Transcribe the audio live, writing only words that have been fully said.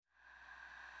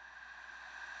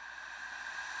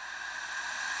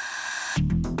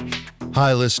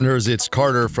Hi, listeners. It's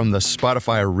Carter from the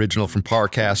Spotify original from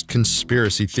Parcast,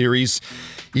 Conspiracy Theories.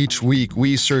 Each week,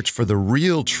 we search for the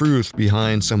real truth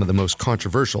behind some of the most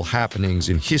controversial happenings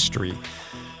in history.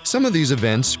 Some of these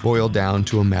events boil down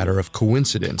to a matter of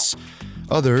coincidence.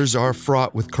 Others are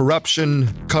fraught with corruption,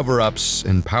 cover-ups,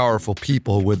 and powerful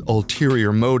people with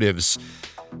ulterior motives.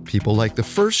 People like the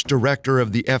first director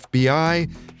of the FBI,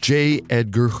 J.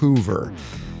 Edgar Hoover.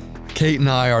 Kate and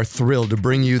I are thrilled to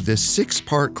bring you this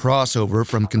 6-part crossover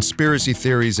from conspiracy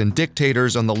theories and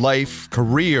dictators on the life,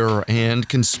 career, and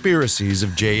conspiracies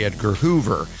of J. Edgar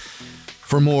Hoover.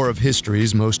 For more of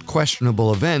history's most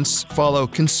questionable events, follow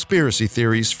Conspiracy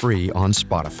Theories free on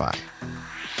Spotify.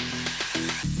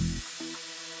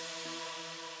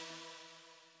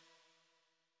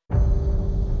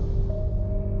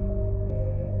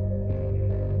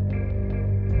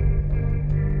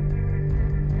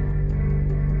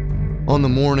 On the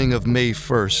morning of May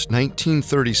 1st,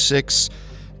 1936,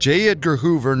 J. Edgar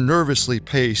Hoover nervously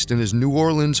paced in his New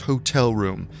Orleans hotel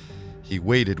room. He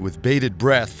waited with bated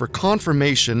breath for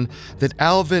confirmation that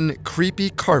Alvin Creepy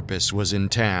Karpis was in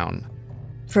town.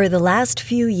 For the last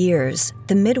few years,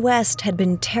 the Midwest had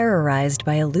been terrorized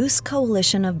by a loose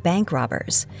coalition of bank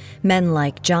robbers, men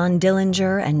like John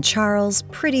Dillinger and Charles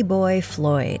Pretty Boy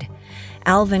Floyd.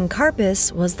 Alvin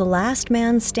Karpis was the last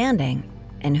man standing,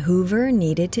 and Hoover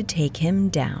needed to take him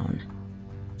down.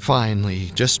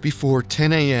 Finally, just before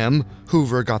 10 a.m.,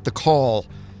 Hoover got the call.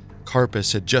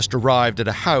 Karpis had just arrived at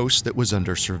a house that was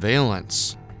under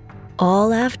surveillance.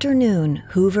 All afternoon,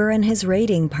 Hoover and his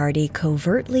raiding party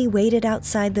covertly waited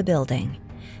outside the building.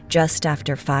 Just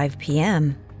after 5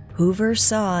 p.m., Hoover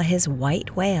saw his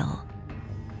white whale.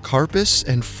 Karpis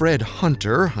and Fred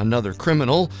Hunter, another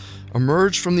criminal,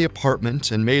 emerged from the apartment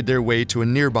and made their way to a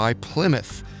nearby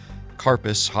Plymouth.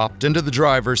 Karpis hopped into the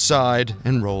driver's side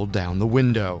and rolled down the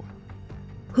window.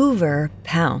 Hoover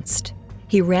pounced.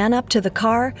 He ran up to the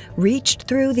car, reached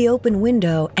through the open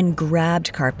window, and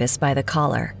grabbed Karpis by the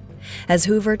collar. As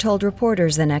Hoover told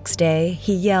reporters the next day,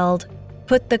 he yelled,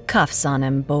 "Put the cuffs on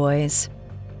him, boys."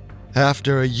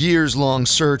 After a years-long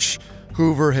search,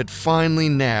 Hoover had finally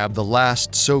nabbed the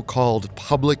last so-called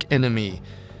public enemy.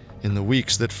 In the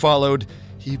weeks that followed,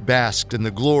 he basked in the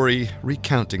glory,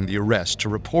 recounting the arrest to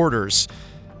reporters.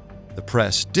 The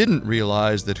press didn't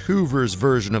realize that Hoover's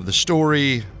version of the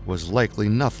story was likely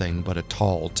nothing but a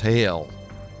tall tale.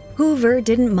 Hoover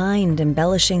didn't mind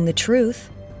embellishing the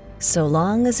truth, so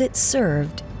long as it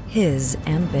served his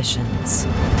ambitions.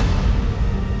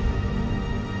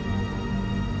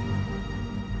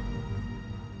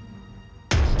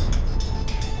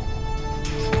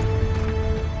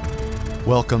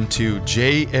 Welcome to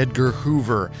J. Edgar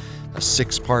Hoover, a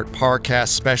 6-part Parcast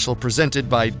special presented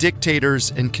by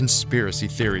Dictators and Conspiracy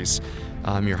Theories.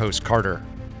 I'm your host, Carter.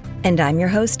 And I'm your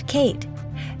host, Kate.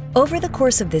 Over the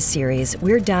course of this series,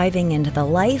 we're diving into the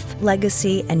life,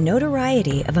 legacy, and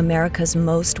notoriety of America's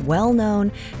most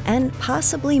well-known and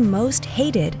possibly most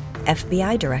hated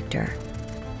FBI director.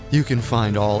 You can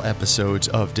find all episodes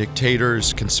of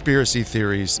Dictators, Conspiracy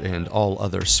Theories, and all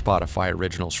other Spotify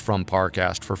originals from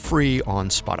Parcast for free on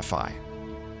Spotify.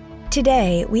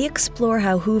 Today, we explore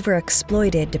how Hoover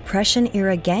exploited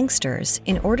Depression-era gangsters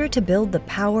in order to build the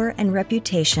power and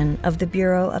reputation of the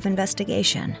Bureau of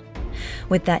Investigation.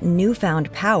 With that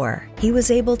newfound power, he was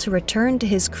able to return to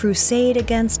his crusade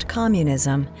against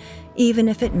communism, even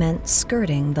if it meant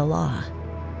skirting the law.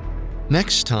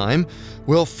 Next time,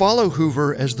 we'll follow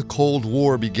Hoover as the Cold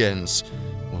War begins.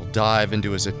 We'll dive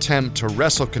into his attempt to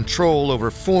wrestle control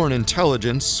over foreign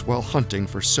intelligence while hunting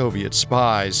for Soviet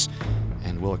spies.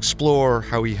 And we'll explore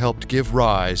how he helped give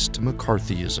rise to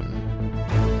McCarthyism.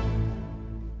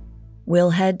 We'll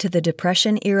head to the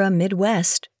Depression-era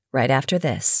Midwest right after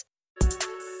this.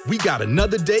 We got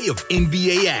another day of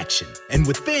NBA action. And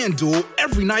with FanDuel,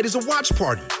 every night is a watch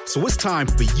party. So it's time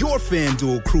for your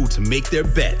FanDuel crew to make their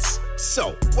bets.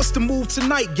 So, what's the move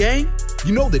tonight, gang?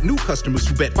 You know that new customers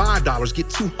who bet $5 get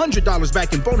 $200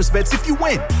 back in bonus bets if you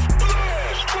win.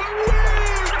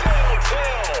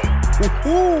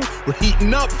 Woohoo! We're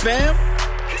heating up, fam.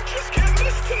 You just can't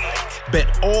miss tonight.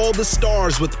 Bet all the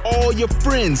stars with all your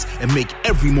friends and make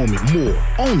every moment more.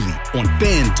 Only on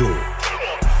FanDuel.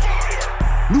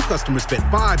 New customers bet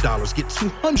 $5, get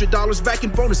 $200 back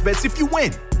in bonus bets if you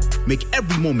win. Make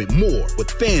every moment more with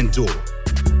FanDuel.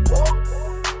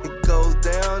 It goes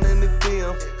down in the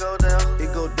DM. It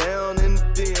go down in the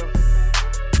DM.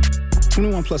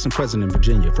 21 plus and present in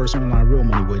Virginia. First online real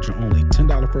money wager only.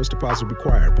 $10 first deposit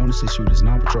required. Bonus issued is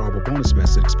non-withdrawable bonus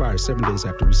vest that expires 7 days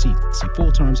after receipt. See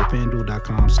full terms at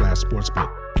FanDuel.com/sportsbook.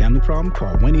 Gambling problem?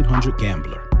 Call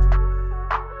 1-800-GAMBLER.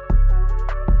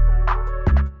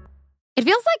 It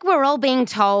feels like we're all being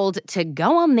told to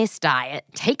go on this diet,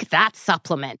 take that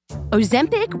supplement.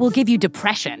 Ozempic will give you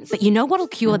depression, but you know what'll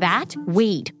cure that?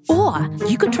 Weed. Or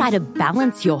you could try to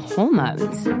balance your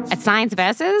hormones. At Science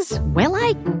Versus, we're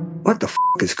like, what the f***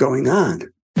 is going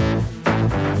on?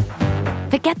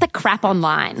 Forget the crap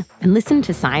online and listen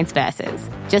to Science Versus.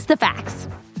 Just the facts.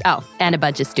 Oh, and a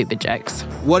bunch of stupid jokes.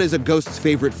 What is a ghost's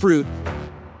favorite fruit?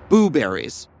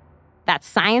 Blueberries. That's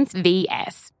Science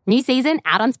VS. New season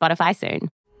out on Spotify soon.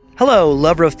 Hello,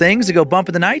 lover of things that go bump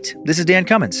in the night. This is Dan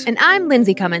Cummins. And I'm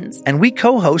Lindsay Cummins. And we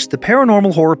co-host the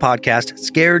paranormal horror podcast,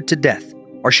 Scared to Death.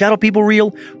 Are shadow people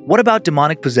real? What about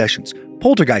demonic possessions?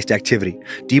 Poltergeist activity?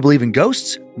 Do you believe in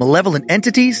ghosts? Malevolent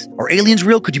entities? Are aliens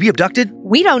real? Could you be abducted?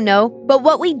 We don't know, but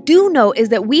what we do know is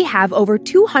that we have over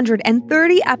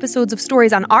 230 episodes of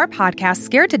stories on our podcast,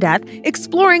 Scared to Death,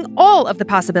 exploring all of the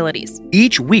possibilities.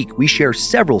 Each week, we share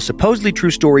several supposedly true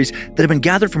stories that have been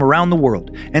gathered from around the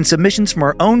world and submissions from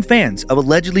our own fans of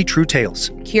allegedly true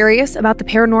tales. Curious about the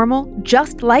paranormal?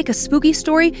 Just like a spooky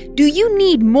story, do you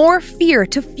need more fear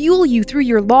to fuel you through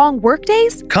your long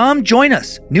workdays? Come join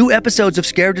us. New episodes of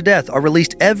Scared to Death are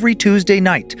released every Tuesday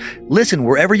night. Listen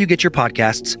wherever you get your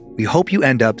podcasts. We hope you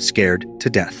end up scared to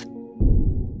death.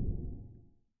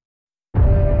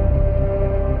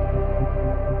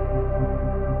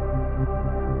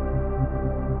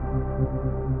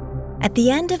 At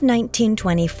the end of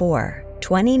 1924,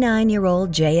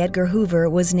 29-year-old J. Edgar Hoover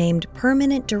was named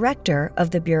permanent director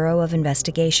of the Bureau of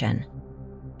Investigation.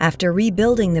 After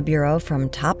rebuilding the Bureau from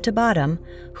top to bottom,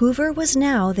 Hoover was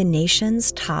now the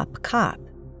nation's top cop.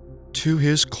 To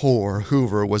his core,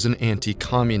 Hoover was an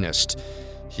anti-communist.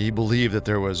 He believed that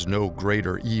there was no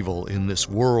greater evil in this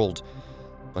world.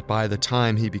 But by the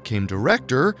time he became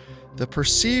director, the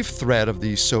perceived threat of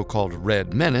the so-called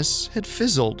Red Menace had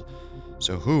fizzled.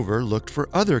 So Hoover looked for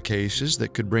other cases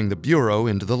that could bring the Bureau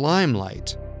into the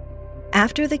limelight.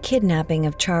 After the kidnapping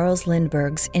of Charles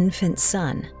Lindbergh's infant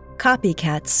son,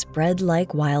 copycats spread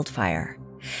like wildfire.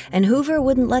 And Hoover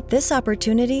wouldn't let this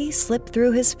opportunity slip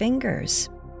through his fingers.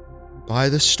 By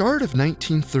the start of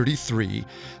 1933,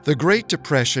 the Great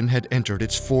Depression had entered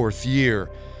its fourth year.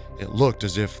 It looked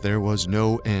as if there was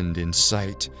no end in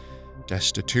sight.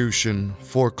 Destitution,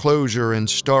 foreclosure, and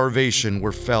starvation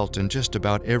were felt in just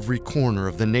about every corner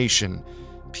of the nation.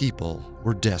 People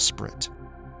were desperate.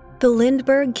 The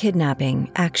Lindbergh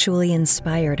kidnapping actually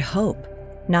inspired hope,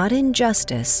 not in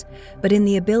justice, but in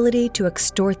the ability to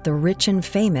extort the rich and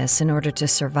famous in order to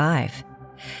survive.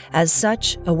 As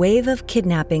such, a wave of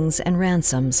kidnappings and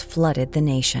ransoms flooded the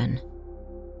nation.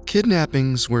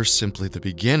 Kidnappings were simply the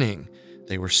beginning.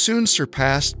 They were soon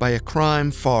surpassed by a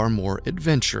crime far more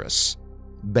adventurous: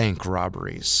 bank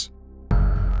robberies.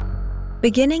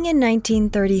 Beginning in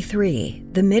 1933,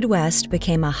 the Midwest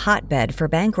became a hotbed for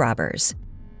bank robbers.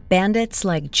 Bandits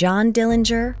like John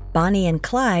Dillinger, Bonnie and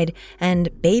Clyde, and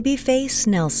Babyface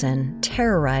Nelson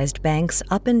terrorized banks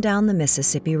up and down the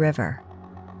Mississippi River.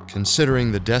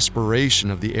 Considering the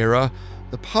desperation of the era,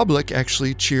 the public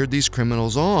actually cheered these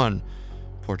criminals on.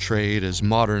 Portrayed as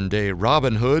modern-day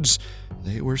Robin Hoods,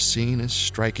 they were seen as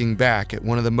striking back at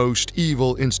one of the most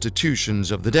evil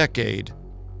institutions of the decade,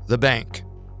 the bank.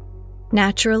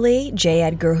 Naturally, J.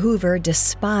 Edgar Hoover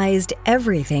despised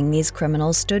everything these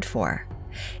criminals stood for.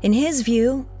 In his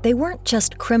view, they weren't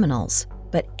just criminals,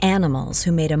 but animals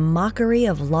who made a mockery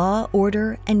of law,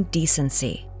 order, and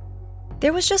decency.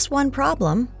 There was just one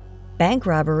problem. Bank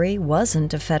robbery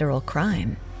wasn't a federal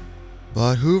crime.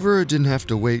 But Hoover didn't have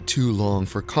to wait too long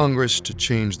for Congress to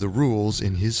change the rules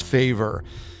in his favor.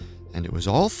 And it was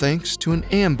all thanks to an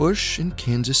ambush in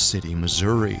Kansas City,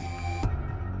 Missouri.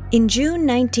 In June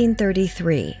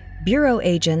 1933, Bureau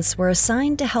agents were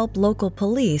assigned to help local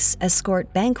police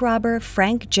escort bank robber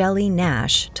Frank Jelly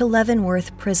Nash to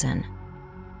Leavenworth Prison.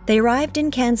 They arrived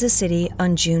in Kansas City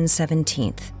on June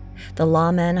 17th. The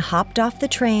lawmen hopped off the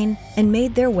train and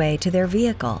made their way to their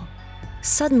vehicle.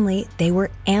 Suddenly, they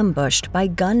were ambushed by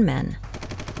gunmen.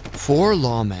 4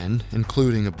 lawmen,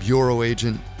 including a bureau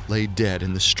agent, lay dead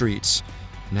in the streets.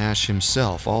 Nash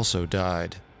himself also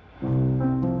died.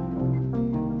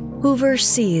 Hoover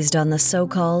seized on the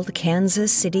so-called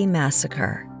Kansas City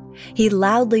Massacre. He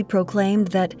loudly proclaimed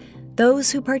that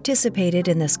those who participated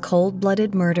in this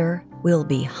cold-blooded murder will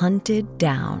be hunted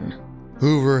down.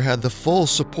 Hoover had the full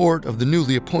support of the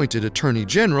newly appointed Attorney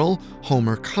General,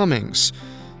 Homer Cummings.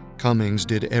 Cummings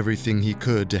did everything he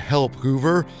could to help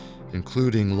Hoover,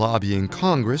 including lobbying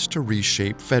Congress to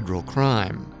reshape federal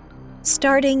crime.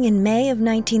 Starting in May of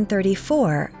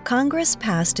 1934, Congress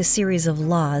passed a series of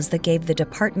laws that gave the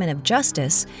Department of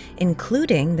Justice,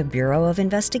 including the Bureau of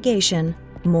Investigation,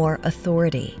 more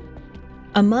authority.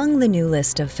 Among the new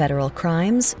list of federal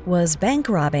crimes was bank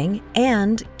robbing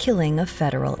and killing a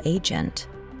federal agent.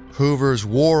 Hoover's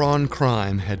war on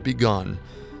crime had begun,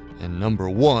 and number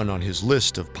one on his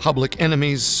list of public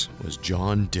enemies was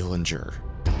John Dillinger.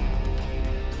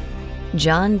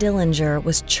 John Dillinger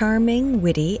was charming,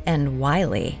 witty, and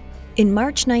wily. In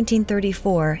March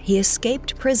 1934, he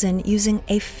escaped prison using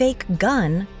a fake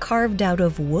gun carved out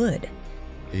of wood.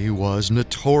 He was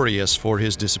notorious for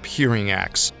his disappearing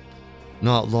acts.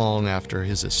 Not long after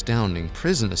his astounding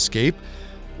prison escape,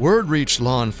 word reached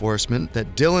law enforcement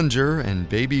that Dillinger and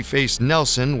Babyface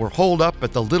Nelson were holed up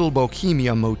at the Little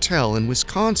Bohemia Motel in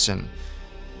Wisconsin.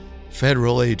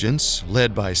 Federal agents,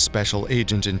 led by Special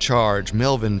Agent in Charge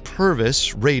Melvin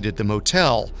Purvis, raided the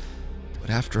motel. But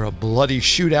after a bloody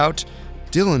shootout,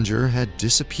 Dillinger had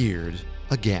disappeared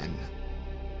again.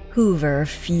 Hoover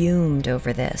fumed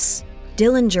over this.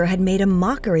 Dillinger had made a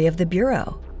mockery of the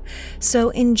Bureau.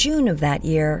 So in June of that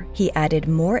year, he added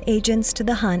more agents to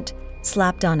the hunt,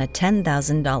 slapped on a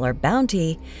 $10,000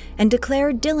 bounty, and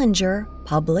declared Dillinger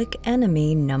public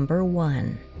enemy number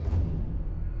one.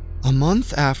 A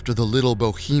month after the Little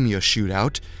Bohemia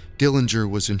shootout, Dillinger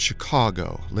was in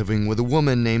Chicago, living with a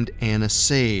woman named Anna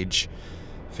Sage.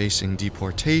 Facing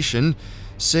deportation,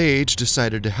 Sage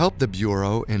decided to help the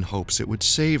Bureau in hopes it would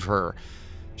save her.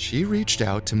 She reached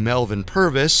out to Melvin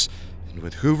Purvis, and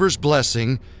with Hoover's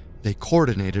blessing, they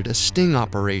coordinated a sting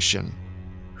operation.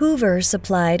 Hoover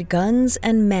supplied guns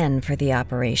and men for the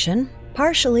operation,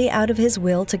 partially out of his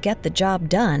will to get the job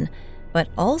done, but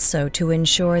also to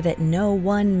ensure that no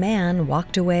one man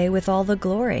walked away with all the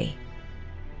glory.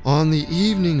 On the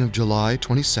evening of July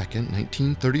 22,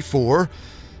 1934,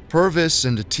 Purvis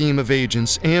and a team of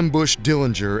agents ambushed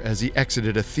Dillinger as he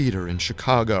exited a theater in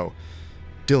Chicago.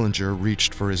 Dillinger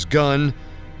reached for his gun,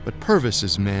 but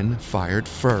Purvis's men fired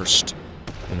first.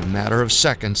 In a matter of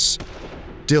seconds,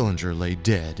 Dillinger lay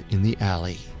dead in the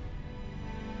alley.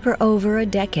 For over a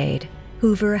decade,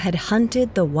 Hoover had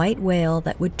hunted the white whale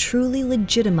that would truly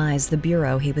legitimize the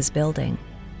Bureau he was building.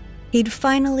 He'd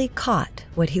finally caught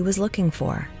what he was looking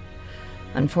for.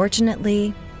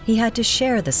 Unfortunately, he had to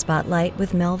share the spotlight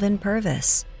with Melvin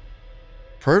Purvis.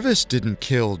 Purvis didn't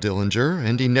kill Dillinger,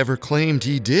 and he never claimed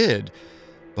he did.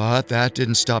 But that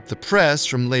didn't stop the press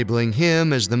from labeling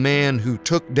him as the man who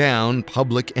took down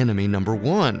public enemy number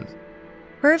one.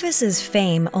 Purvis's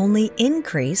fame only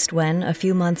increased when, a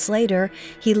few months later,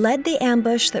 he led the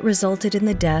ambush that resulted in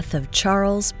the death of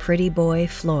Charles Pretty Boy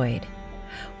Floyd.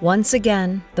 Once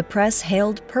again, the press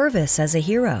hailed Purvis as a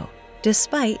hero,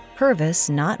 despite Purvis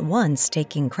not once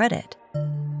taking credit.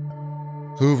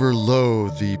 Hoover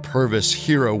loathed the Purvis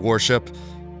hero worship,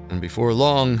 and before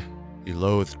long, he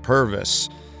loathed Purvis.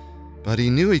 But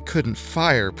he knew he couldn't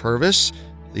fire Purvis.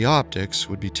 The optics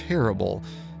would be terrible.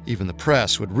 Even the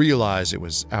press would realize it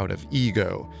was out of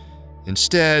ego.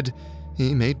 Instead,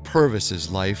 he made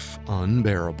Purvis's life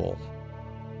unbearable.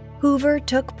 Hoover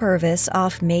took Purvis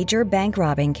off major bank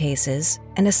robbing cases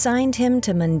and assigned him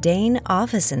to mundane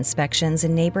office inspections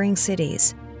in neighboring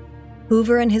cities.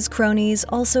 Hoover and his cronies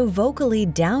also vocally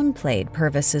downplayed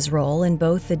Purvis's role in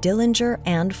both the Dillinger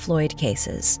and Floyd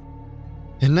cases.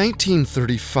 In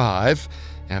 1935,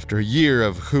 after a year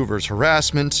of Hoover's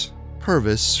harassment,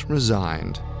 Purvis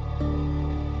resigned.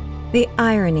 The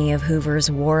irony of Hoover's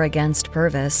war against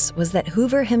Purvis was that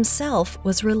Hoover himself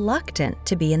was reluctant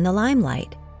to be in the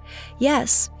limelight.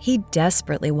 Yes, he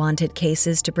desperately wanted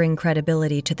cases to bring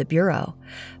credibility to the Bureau,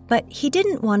 but he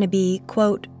didn't want to be,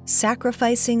 quote,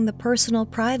 sacrificing the personal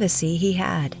privacy he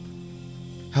had.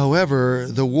 However,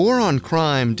 the war on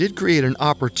crime did create an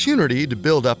opportunity to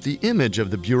build up the image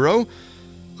of the Bureau.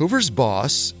 Hoover's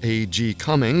boss, A.G.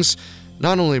 Cummings,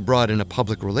 not only brought in a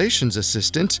public relations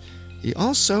assistant, he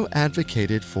also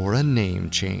advocated for a name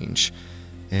change.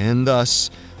 And thus,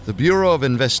 the Bureau of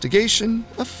Investigation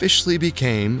officially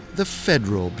became the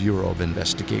Federal Bureau of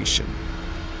Investigation.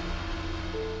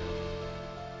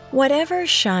 Whatever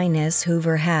shyness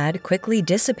Hoover had quickly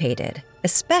dissipated,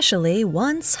 especially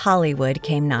once Hollywood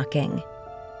came knocking.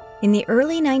 In the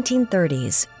early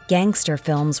 1930s, gangster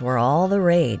films were all the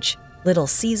rage. Little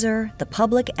Caesar, The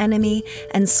Public Enemy,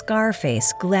 and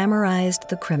Scarface glamorized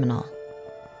the criminal.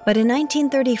 But in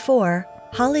 1934,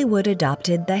 Hollywood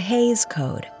adopted the Hays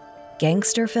Code.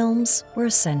 Gangster films were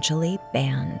essentially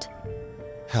banned.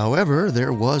 However,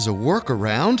 there was a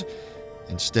workaround.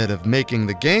 Instead of making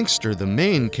the gangster the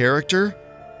main character,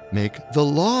 make the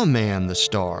lawman the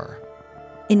star.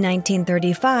 In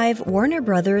 1935, Warner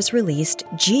Brothers released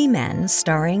G-Men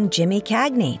starring Jimmy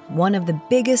Cagney, one of the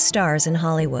biggest stars in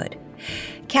Hollywood.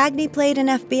 Cagney played an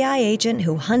FBI agent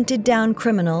who hunted down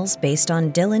criminals based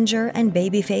on Dillinger and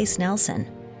Babyface Nelson.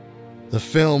 The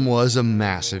film was a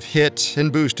massive hit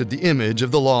and boosted the image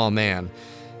of the lawman.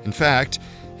 In fact,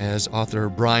 as author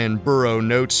Brian Burrow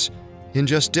notes, in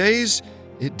just days,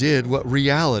 it did what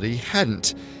reality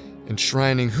hadn't,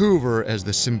 enshrining Hoover as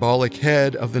the symbolic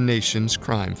head of the nation's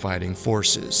crime-fighting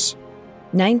forces.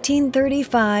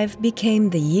 1935 became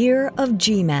the year of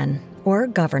G-men, or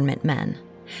government men.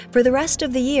 For the rest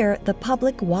of the year, the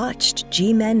public watched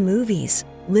G-men movies,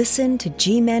 listened to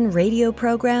G-men radio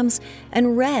programs,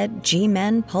 and read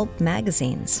G-men pulp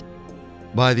magazines.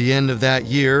 By the end of that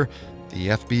year, the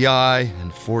FBI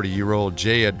and 40-year-old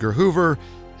J. Edgar Hoover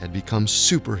had become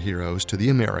superheroes to the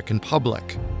American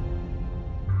public.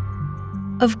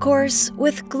 Of course,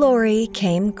 with glory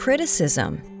came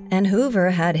criticism, and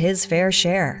Hoover had his fair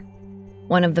share.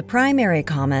 One of the primary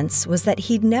comments was that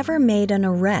he'd never made an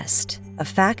arrest, a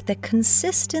fact that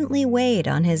consistently weighed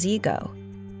on his ego.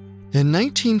 In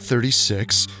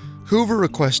 1936, Hoover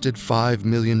requested $5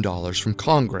 million from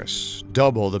Congress,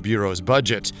 double the Bureau's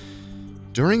budget.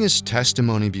 During his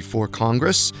testimony before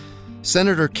Congress,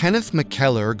 Senator Kenneth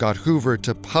McKellar got Hoover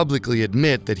to publicly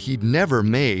admit that he'd never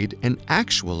made an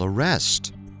actual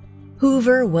arrest.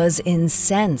 Hoover was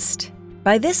incensed.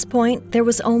 By this point, there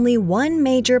was only one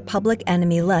major public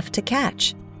enemy left to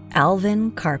catch: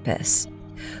 Alvin Karpis.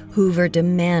 Hoover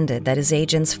demanded that his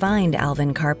agents find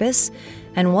Alvin Karpis,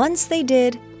 and once they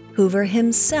did, Hoover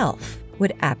himself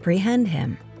would apprehend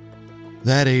him.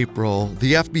 That April,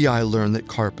 the FBI learned that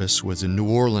Karpis was in New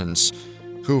Orleans.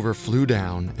 Hoover flew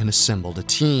down and assembled a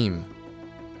team.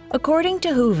 According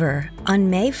to Hoover, on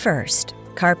May 1st,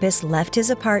 Karpis left his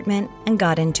apartment and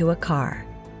got into a car.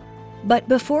 But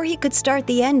before he could start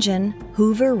the engine,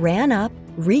 Hoover ran up,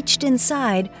 reached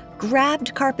inside,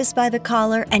 grabbed Karpis by the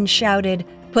collar, and shouted,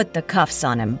 "Put the cuffs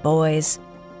on him, boys."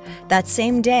 That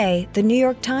same day, the New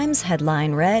York Times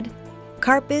headline read,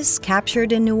 "Karpis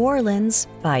captured in New Orleans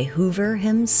by Hoover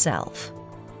himself."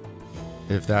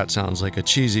 If that sounds like a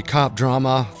cheesy cop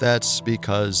drama, that's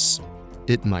because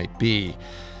it might be.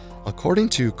 According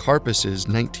to Karpis's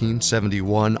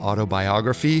 1971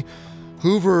 autobiography,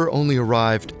 Hoover only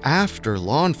arrived after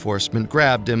law enforcement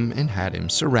grabbed him and had him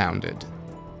surrounded.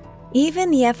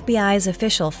 Even the FBI's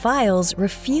official files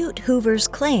refute Hoover's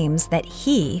claims that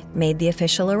he made the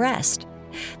official arrest.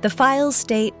 The files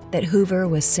state that Hoover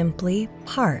was simply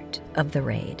part of the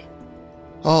raid.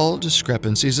 All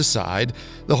discrepancies aside,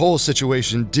 the whole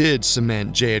situation did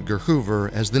cement J. Edgar Hoover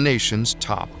as the nation's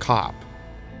top cop.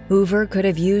 Hoover could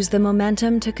have used the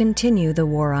momentum to continue the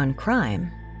war on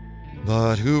crime.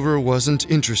 But Hoover wasn't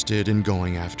interested in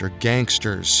going after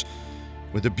gangsters.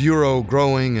 With the Bureau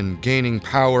growing and gaining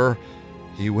power,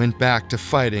 he went back to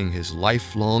fighting his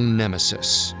lifelong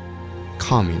nemesis,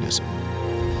 communism.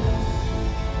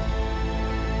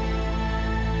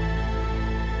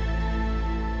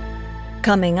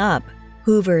 Coming up,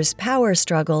 Hoover's power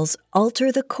struggles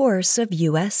alter the course of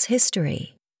U.S.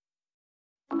 history.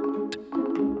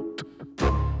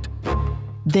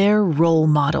 They're role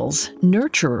models,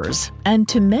 nurturers, and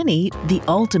to many, the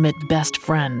ultimate best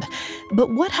friend.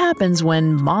 But what happens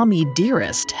when Mommy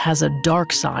Dearest has a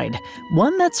dark side,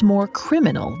 one that's more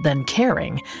criminal than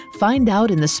caring? Find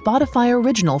out in the Spotify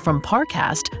original from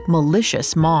Parcast,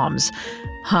 Malicious Moms.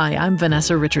 Hi, I'm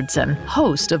Vanessa Richardson,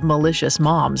 host of Malicious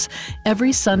Moms.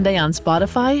 Every Sunday on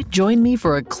Spotify, join me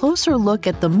for a closer look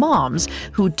at the moms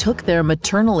who took their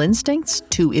maternal instincts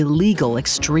to illegal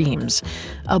extremes.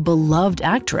 A beloved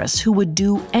actress who would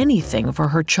do anything for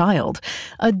her child.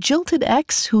 A jilted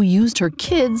ex who used her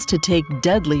kids to take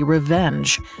deadly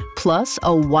revenge. Plus,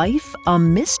 a wife, a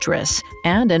mistress,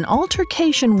 and an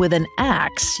altercation with an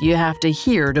axe you have to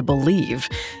hear to believe.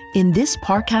 In this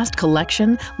Parcast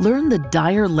collection, learn the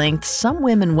dire lengths some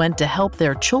women went to help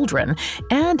their children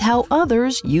and how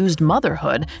others used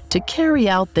motherhood to carry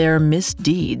out their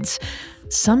misdeeds.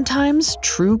 Sometimes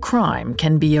true crime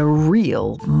can be a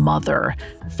real mother.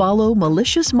 Follow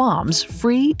Malicious Moms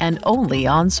free and only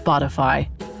on Spotify.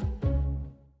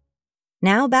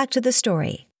 Now back to the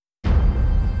story.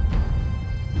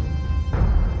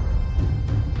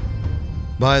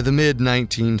 By the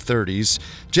mid-1930s,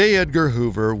 J. Edgar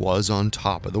Hoover was on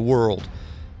top of the world.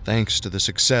 Thanks to the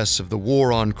success of the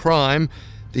war on crime,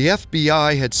 the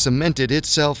FBI had cemented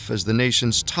itself as the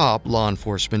nation's top law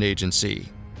enforcement agency.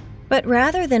 But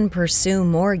rather than pursue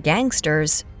more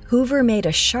gangsters, Hoover made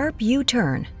a sharp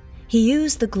U-turn. He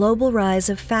used the global rise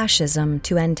of fascism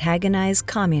to antagonize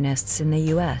communists in the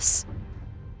U.S.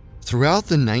 Throughout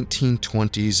the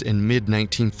 1920s and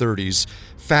mid-1930s,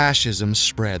 fascism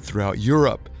spread throughout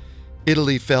Europe.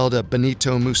 Italy fell to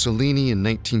Benito Mussolini in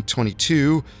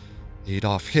 1922,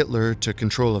 Adolf Hitler took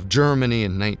control of Germany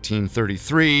in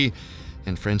 1933,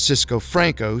 and Francisco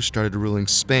Franco started ruling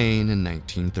Spain in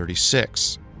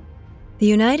 1936. The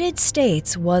United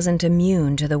States wasn't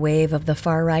immune to the wave of the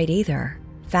far right either.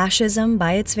 Fascism,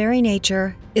 by its very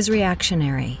nature, is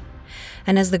reactionary.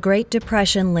 And as the Great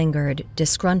Depression lingered,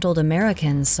 disgruntled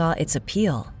Americans saw its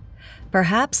appeal.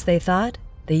 Perhaps they thought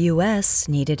the U.S.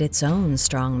 needed its own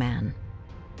strongman.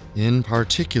 In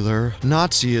particular,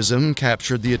 Nazism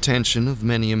captured the attention of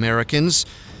many Americans.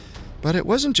 But it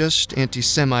wasn't just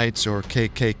anti-Semites or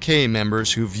KKK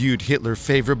members who viewed Hitler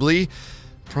favorably.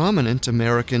 Prominent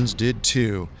Americans did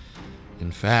too.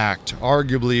 In fact,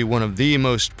 arguably one of the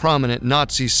most prominent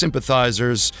Nazi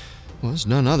sympathizers was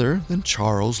none other than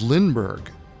Charles Lindbergh.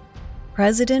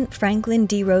 President Franklin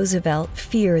D. Roosevelt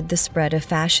feared the spread of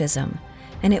fascism,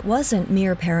 and it wasn't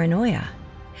mere paranoia.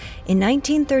 In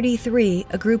 1933,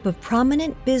 a group of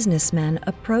prominent businessmen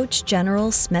approached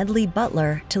General Smedley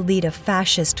Butler to lead a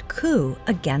fascist coup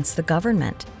against the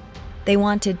government. They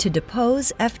wanted to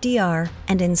depose FDR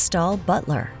and install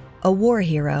Butler, a war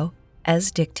hero,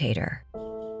 as dictator.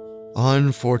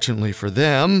 Unfortunately for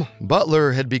them,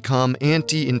 Butler had become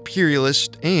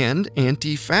anti-imperialist and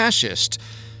anti-fascist.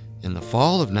 In the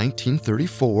fall of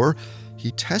 1934,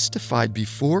 he testified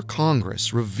before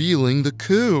Congress revealing the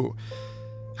coup.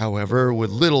 However,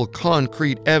 with little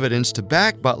concrete evidence to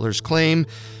back Butler's claim,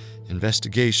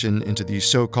 investigation into the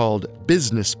so-called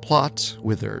business plot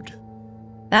withered.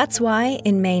 That's why,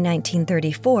 in May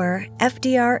 1934,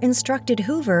 FDR instructed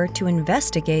Hoover to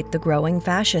investigate the growing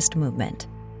fascist movement.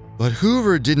 But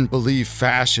Hoover didn't believe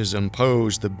fascism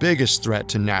posed the biggest threat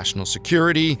to national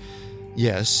security.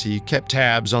 Yes, he kept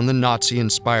tabs on the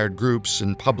Nazi-inspired groups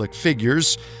and public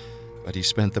figures, but he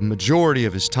spent the majority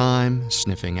of his time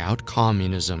sniffing out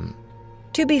communism.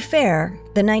 To be fair,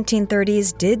 the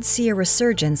 1930s did see a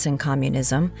resurgence in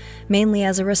communism, mainly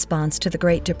as a response to the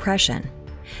Great Depression.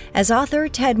 As author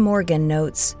Ted Morgan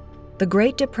notes, the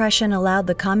Great Depression allowed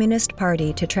the Communist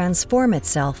Party to transform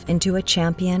itself into a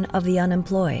champion of the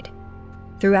unemployed.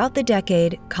 Throughout the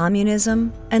decade,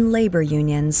 communism and labor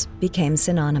unions became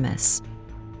synonymous.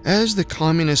 As the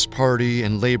Communist Party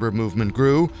and labor movement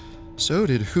grew, so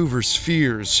did Hoover's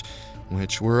fears,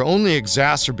 which were only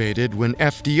exacerbated when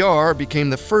FDR became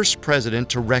the first president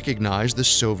to recognize the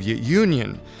Soviet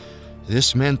Union.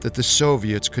 This meant that the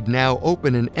Soviets could now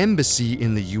open an embassy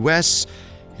in the U.S.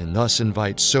 and thus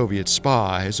invite Soviet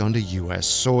spies onto U.S.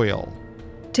 soil.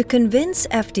 To convince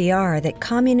FDR that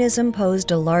communism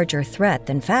posed a larger threat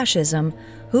than fascism,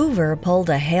 Hoover pulled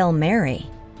a Hail Mary.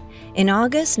 In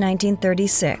August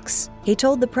 1936, he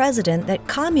told the president that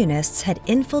communists had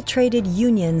infiltrated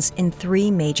unions in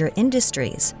 3 major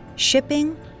industries: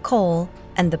 shipping, coal,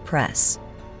 and the press.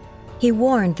 He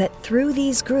warned that through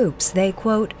these groups they,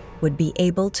 quote, would be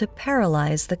able to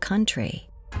paralyze the country.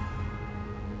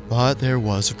 But there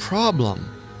was a problem.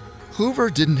 Hoover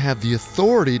didn't have the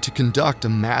authority to conduct a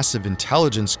massive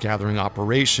intelligence gathering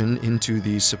operation into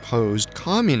the supposed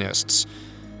communists.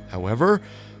 However,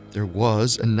 there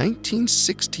was a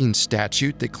 1916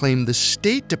 statute that claimed the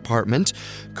State Department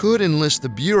could enlist the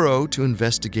Bureau to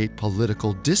investigate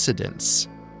political dissidents.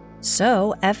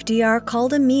 So FDR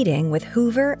called a meeting with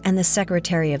Hoover and the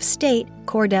Secretary of State,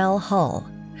 Cordell Hull.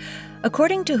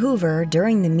 According to Hoover,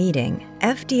 during the meeting,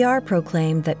 FDR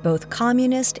proclaimed that both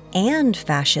communist and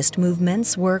fascist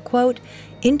movements were, quote,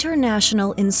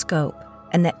 international in scope,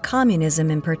 and that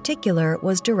communism in particular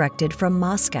was directed from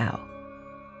Moscow.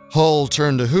 Hull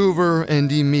turned to Hoover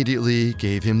and immediately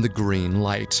gave him the green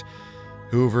light.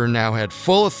 Hoover now had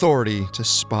full authority to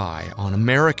spy on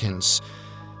Americans.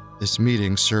 This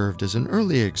meeting served as an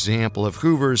early example of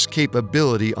Hoover's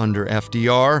capability under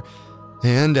FDR,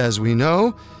 and as we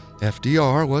know,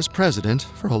 FDR was president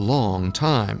for a long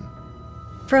time.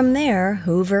 From there,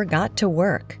 Hoover got to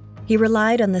work. He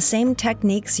relied on the same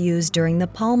techniques used during the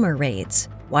Palmer raids: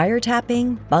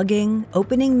 wiretapping, bugging,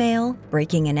 opening mail,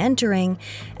 breaking and entering,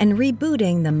 and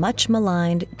rebooting the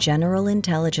much-maligned General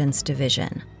Intelligence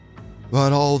Division.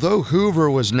 But although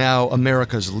Hoover was now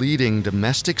America's leading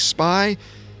domestic spy,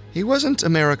 he wasn't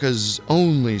America's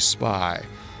only spy.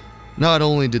 Not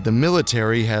only did the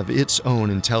military have its own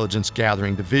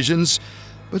intelligence-gathering divisions,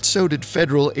 but so did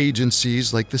federal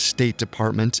agencies like the State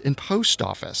Department and Post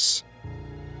Office.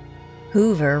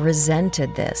 Hoover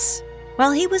resented this.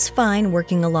 While he was fine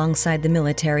working alongside the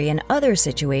military in other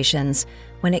situations,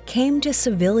 when it came to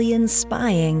civilian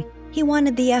spying, he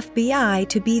wanted the FBI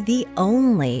to be the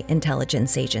only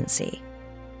intelligence agency.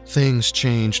 Things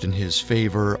changed in his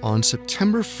favor on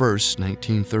September 1st,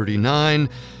 1939,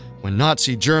 when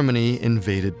Nazi Germany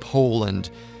invaded Poland.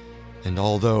 And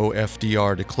although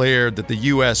FDR declared that the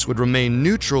U.S. would remain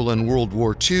neutral in World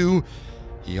War II,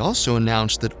 He also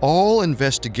announced that all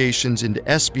investigations into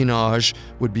espionage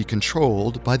would be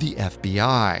controlled by the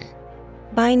FBI.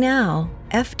 By now,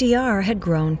 FDR had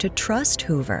grown to trust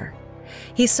Hoover.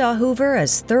 He saw Hoover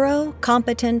as thorough,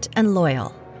 competent, and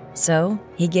loyal, so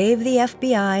he gave the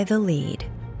FBI the lead.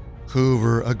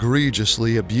 Hoover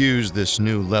egregiously abused this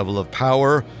new level of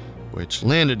power, which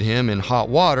landed him in hot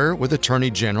water with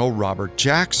Attorney General Robert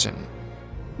Jackson.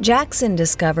 Jackson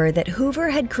discovered that Hoover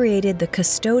had created the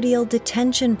Custodial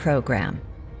Detention Program.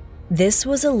 This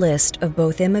was a list of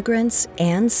both immigrants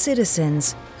and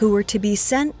citizens who were to be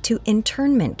sent to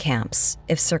internment camps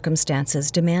if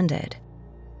circumstances demanded.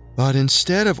 But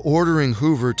instead of ordering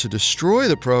Hoover to destroy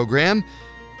the program,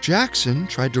 Jackson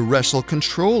tried to wrestle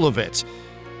control of it.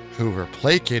 Hoover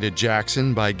placated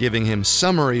Jackson by giving him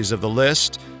summaries of the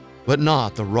list, but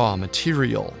not the raw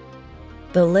material.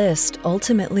 The list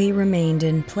ultimately remained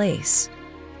in place,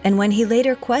 and when he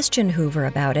later questioned Hoover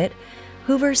about it,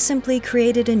 Hoover simply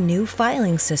created a new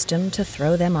filing system to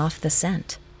throw them off the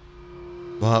scent.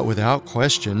 But without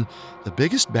question, the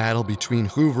biggest battle between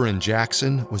Hoover and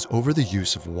Jackson was over the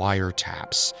use of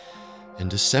wiretaps. In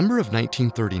December of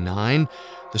 1939,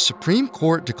 the Supreme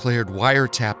Court declared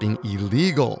wiretapping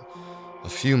illegal. A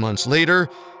few months later,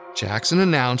 Jackson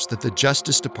announced that the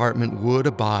Justice Department would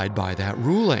abide by that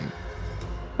ruling.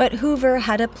 But Hoover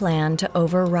had a plan to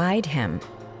override him.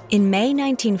 In May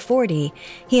 1940,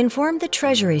 he informed the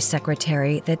Treasury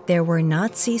Secretary that there were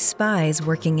Nazi spies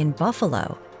working in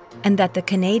Buffalo and that the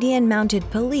Canadian Mounted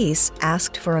Police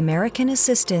asked for American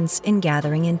assistance in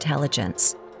gathering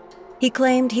intelligence. He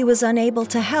claimed he was unable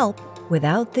to help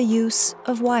without the use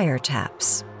of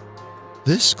wiretaps.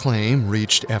 This claim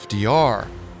reached FDR.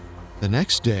 The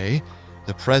next day,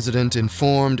 the president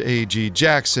informed A.G.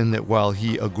 Jackson that while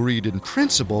he agreed in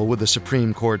principle with the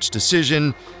Supreme Court's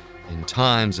decision, in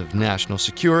times of national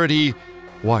security,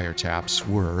 wiretaps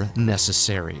were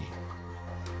necessary.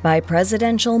 By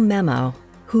presidential memo,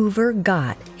 Hoover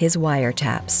got his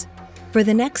wiretaps. For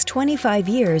the next 25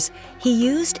 years, he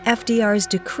used FDR's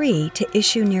decree to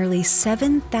issue nearly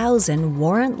 7,000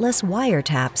 warrantless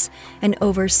wiretaps and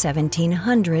over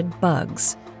 1,700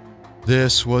 bugs.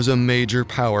 This was a major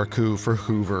power coup for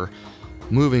Hoover.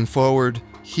 Moving forward,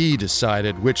 he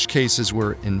decided which cases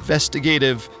were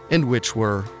investigative and which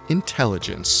were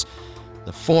intelligence.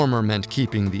 The former meant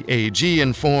keeping the AG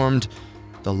informed.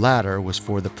 The latter was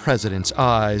for the president's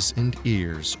eyes and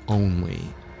ears only.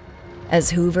 As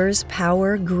Hoover's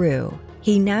power grew,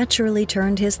 he naturally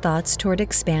turned his thoughts toward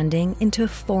expanding into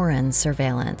foreign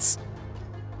surveillance.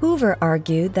 Hoover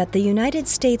argued that the United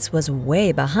States was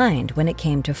way behind when it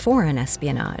came to foreign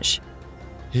espionage.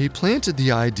 He planted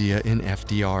the idea in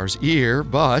FDR's ear,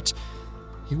 but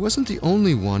he wasn't the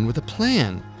only one with a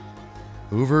plan.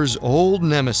 Hoover's old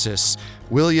nemesis,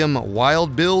 William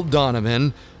Wild Bill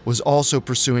Donovan, was also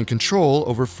pursuing control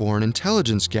over foreign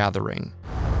intelligence gathering.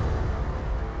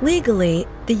 Legally,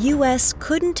 the U.S.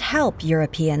 couldn't help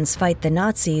Europeans fight the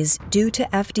Nazis due to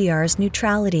FDR's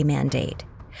neutrality mandate.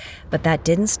 But that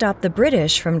didn't stop the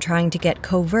British from trying to get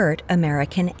covert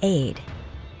American aid.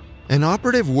 An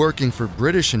operative working for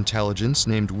British intelligence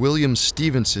named William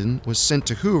Stevenson was sent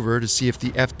to Hoover to see if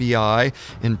the FBI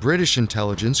and British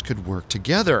intelligence could work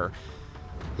together.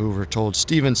 Hoover told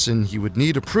Stevenson he would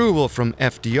need approval from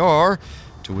FDR,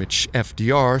 to which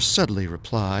FDR subtly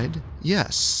replied,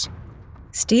 yes.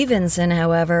 Stevenson,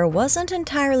 however, wasn't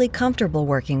entirely comfortable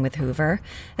working with Hoover,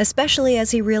 especially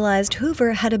as he realized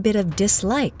Hoover had a bit of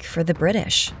dislike for the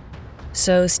British.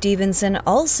 So Stevenson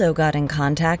also got in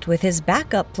contact with his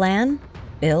backup plan,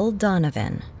 Bill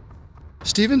Donovan.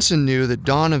 Stevenson knew that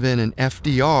Donovan and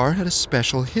FDR had a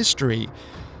special history.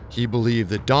 He believed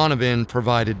that Donovan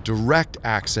provided direct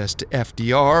access to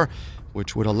FDR,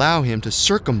 which would allow him to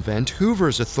circumvent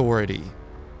Hoover's authority.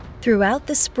 Throughout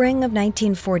the spring of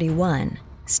 1941,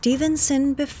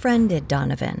 Stevenson befriended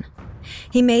Donovan.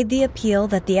 He made the appeal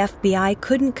that the FBI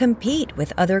couldn't compete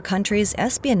with other countries'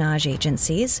 espionage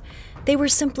agencies. They were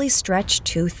simply stretched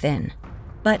too thin.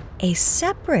 But a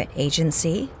separate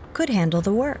agency could handle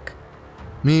the work.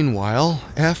 Meanwhile,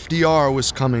 FDR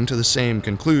was coming to the same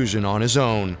conclusion on his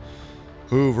own.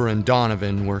 Hoover and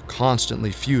Donovan were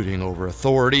constantly feuding over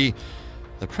authority.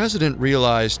 The president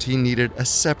realized he needed a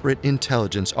separate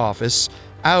intelligence office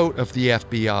out of the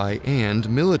FBI and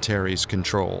military's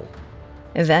control.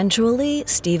 Eventually,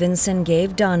 Stevenson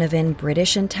gave Donovan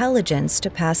British intelligence to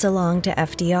pass along to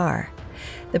FDR.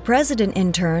 The president,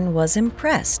 in turn, was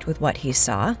impressed with what he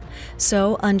saw,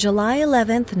 so on July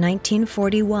 11,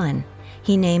 1941,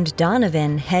 he named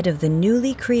Donovan head of the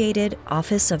newly created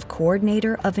Office of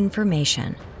Coordinator of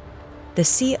Information.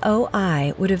 the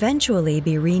COI would eventually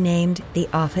be renamed the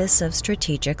Office of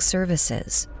Strategic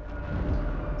Services.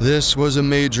 This was a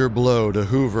major blow to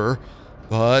Hoover,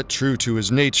 but true to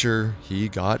his nature, he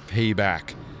got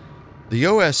payback. The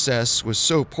OSS was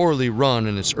so poorly run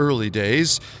in its early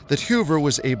days that Hoover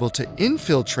was able to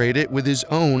infiltrate it with his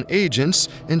own agents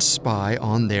and spy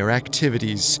on their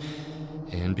activities.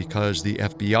 And because the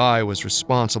FBI was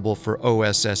responsible for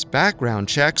OSS background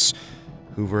checks,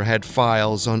 Hoover had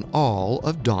files on all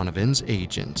of Donovan's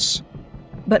agents.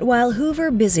 But while Hoover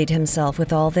busied himself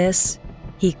with all this,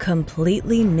 he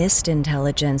completely missed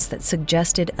intelligence that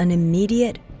suggested an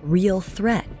immediate, real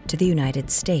threat to the United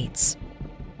States.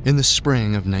 In the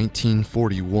spring of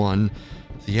 1941,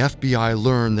 the FBI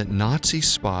learned that Nazi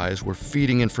spies were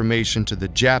feeding information to the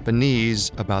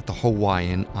Japanese about the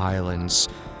Hawaiian Islands.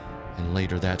 And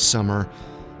later that summer,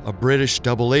 a British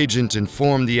double agent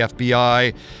informed the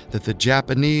FBI that the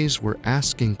Japanese were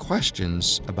asking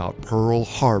questions about Pearl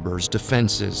Harbor's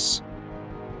defenses.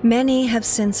 Many have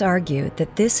since argued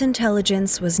that this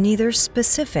intelligence was neither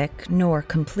specific nor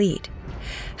complete.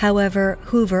 However,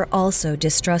 Hoover also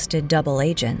distrusted double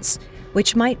agents,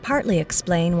 which might partly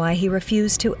explain why he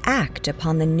refused to act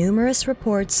upon the numerous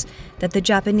reports that the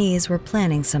Japanese were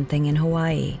planning something in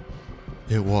Hawaii.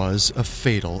 It was a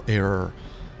fatal error.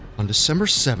 On December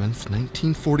 7th,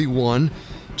 1941,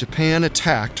 Japan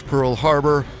attacked Pearl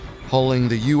Harbor, hauling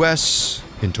the U.S.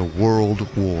 into World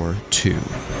War II.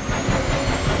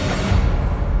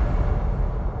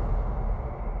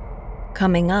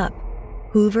 Coming up,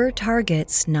 Hoover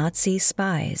targets Nazi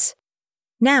spies.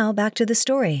 Now back to the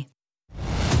story.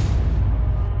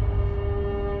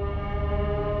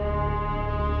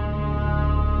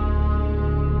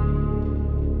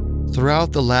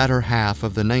 Throughout the latter half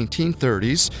of the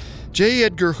 1930s, J.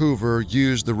 Edgar Hoover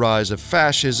used the rise of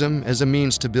fascism as a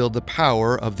means to build the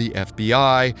power of the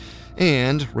FBI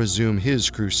and resume his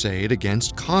crusade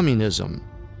against communism.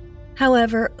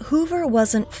 However, Hoover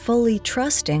wasn't fully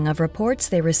trusting of reports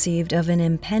they received of an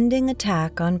impending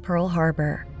attack on Pearl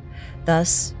Harbor.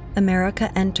 Thus,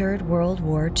 America entered World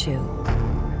War II.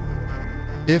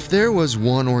 If there was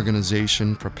one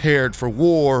organization prepared for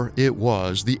war, it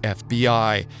was the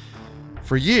FBI.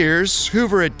 For years,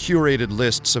 Hoover had curated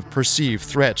lists of perceived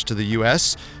threats to the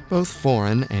U.S., both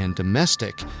foreign and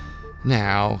domestic.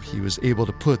 Now, he was able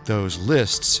to put those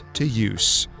lists to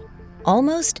use.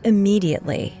 Almost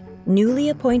immediately, newly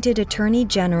appointed Attorney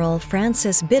General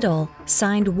Francis Biddle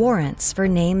signed warrants for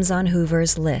names on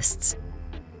Hoover's lists.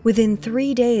 Within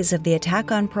 3 days of the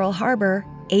attack on Pearl Harbor,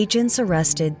 agents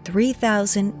arrested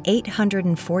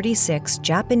 3,846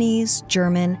 Japanese,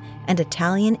 German, and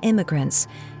Italian immigrants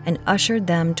and ushered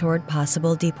them toward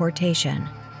possible deportation.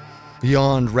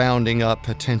 Beyond rounding up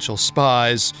potential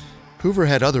spies, Hoover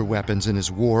had other weapons in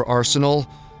his war arsenal,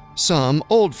 some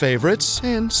old favorites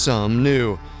and some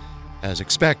new. As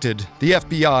expected, the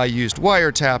FBI used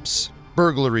wiretaps,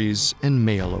 burglaries, and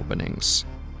mail openings.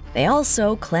 They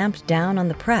also clamped down on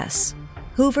the press.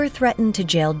 Hoover threatened to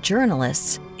jail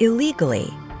journalists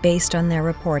illegally based on their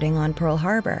reporting on Pearl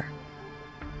Harbor.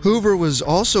 Hoover was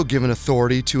also given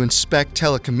authority to inspect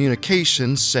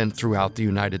telecommunications sent throughout the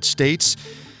United States.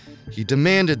 He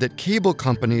demanded that cable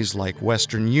companies like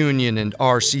Western Union and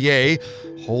RCA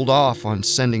hold off on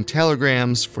sending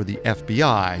telegrams for the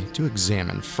FBI to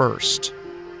examine first.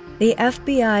 The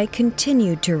FBI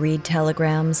continued to read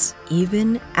telegrams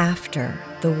even after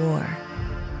the war.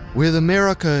 With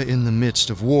America in the midst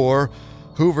of war,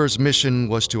 Hoover's mission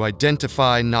was to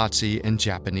identify Nazi and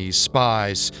Japanese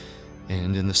spies.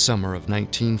 And in the summer of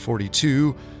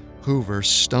 1942, Hoover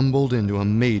stumbled into a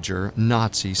major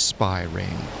Nazi spy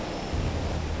ring.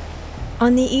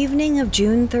 On the evening of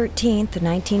June 13,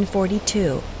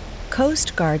 1942,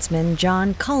 Coast Guardsman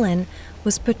John Cullen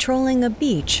was patrolling a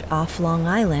beach off Long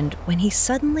Island when he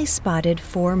suddenly spotted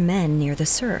 4 men near the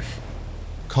surf.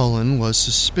 Cullen was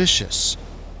suspicious.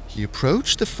 He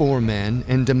approached the 4 men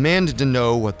and demanded to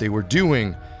know what they were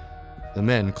doing. The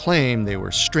men claimed they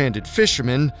were stranded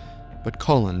fishermen, but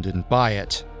Cullen didn't buy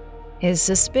it. His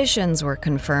suspicions were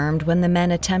confirmed when the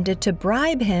men attempted to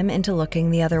bribe him into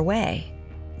looking the other way.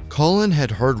 Cullen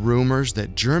had heard rumors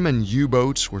that German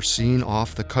U-boats were seen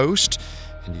off the coast,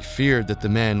 and he feared that the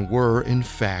men were, in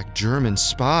fact, German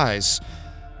spies.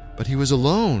 But he was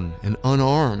alone and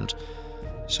unarmed.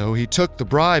 So he took the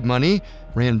bribe money,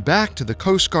 ran back to the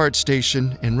Coast Guard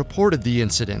station, and reported the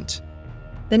incident.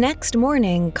 The next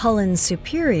morning, Cullen's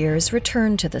superiors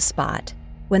returned to the spot.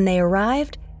 When they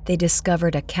arrived, they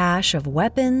discovered a cache of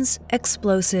weapons,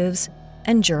 explosives,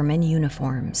 and German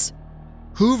uniforms.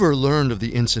 Hoover learned of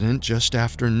the incident just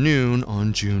after noon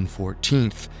on June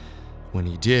 14th. When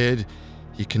he did,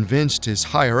 He convinced his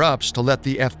higher-ups to let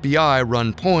the FBI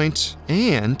run point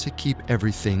and to keep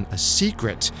everything a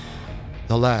secret.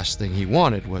 The last thing he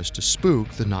wanted was to spook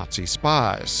the Nazi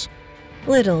spies.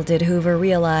 Little did Hoover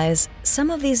realize some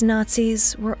of these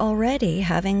Nazis were already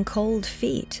having cold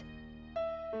feet.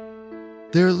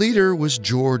 Their leader was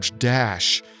George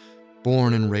Dasch.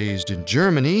 Born and raised in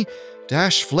Germany,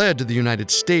 Dasch fled to the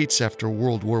United States after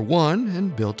World War I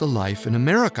and built a life in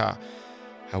America.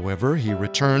 However, he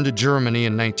returned to Germany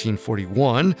in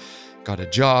 1941, got a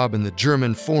job in the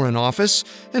German Foreign Office,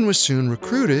 and was soon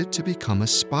recruited to become a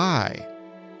spy.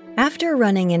 After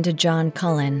running into John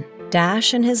Cullen,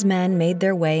 Dasch and his men made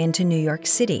their way into New York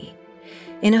City.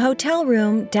 In a hotel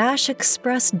room, Dasch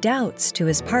expressed doubts to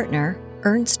his partner,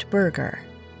 Ernst Berger.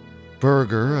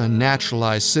 Berger, a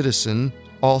naturalized citizen,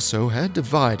 also had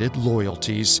divided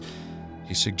loyalties.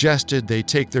 He suggested they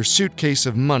take their suitcase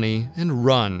of money and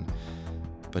run.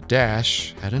 But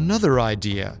Dasch had another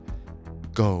idea: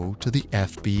 go to the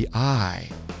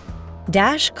FBI.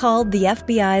 Dasch called the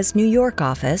FBI's New York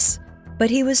office, but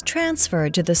he was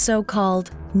transferred to the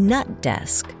so-called Nut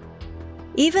Desk.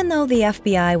 Even though the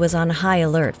FBI was on high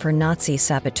alert for Nazi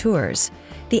saboteurs,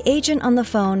 the agent on the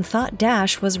phone thought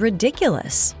Dasch was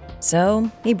ridiculous,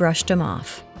 so he brushed him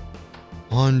off.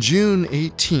 On June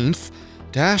 18th,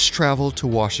 Dasch traveled to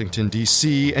Washington,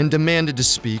 D.C. and demanded to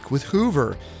speak with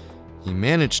Hoover. He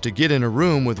managed to get in a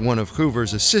room with one of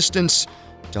Hoover's assistants,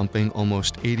 dumping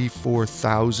almost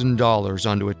 $84,000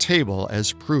 onto a table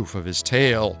as proof of his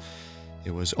tale. It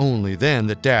was only then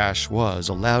that Dasch was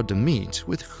allowed to meet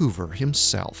with Hoover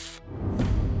himself.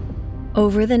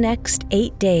 Over the next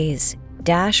 8 days,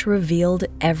 Dasch revealed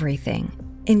everything,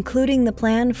 including the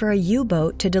plan for a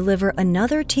U-boat to deliver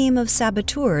another team of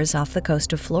saboteurs off the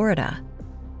coast of Florida.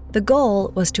 The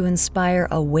goal was to inspire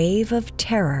a wave of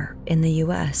terror in the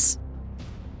U.S.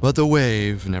 But the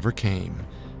wave never came.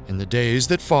 In the days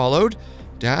that followed,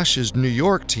 Dasch's New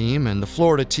York team and the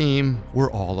Florida team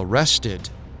were all arrested.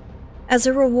 As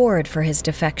a reward for his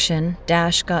defection,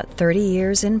 Dasch got 30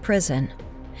 years in prison.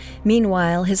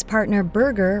 Meanwhile, his partner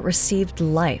Berger received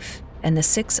life, and the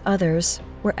 6 others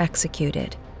were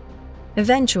executed.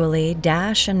 Eventually,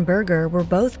 Dasch and Berger were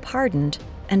both pardoned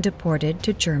and deported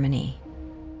to Germany.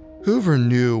 Hoover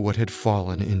knew what had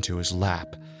fallen into his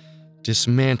lap.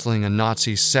 Dismantling a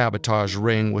Nazi sabotage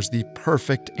ring was the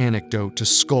perfect antidote to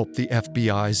sculpt the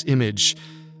FBI's image.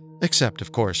 Except,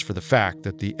 of course, for the fact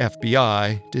that the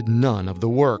FBI did none of the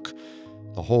work.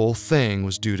 The whole thing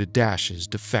was due to Dasch's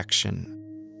defection.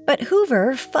 But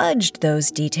Hoover fudged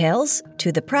those details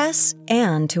to the press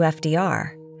and to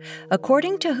FDR.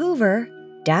 According to Hoover,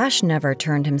 Dasch never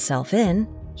turned himself in.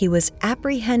 He was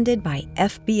apprehended by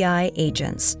FBI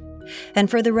agents. And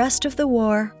for the rest of the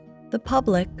war, the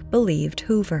public believed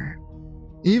Hoover.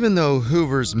 Even though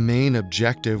Hoover's main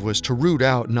objective was to root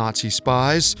out Nazi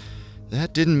spies,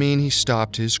 that didn't mean he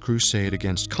stopped his crusade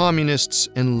against communists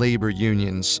and labor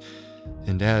unions.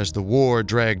 And as the war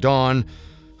dragged on,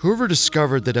 Hoover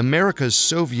discovered that America's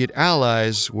Soviet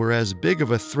allies were as big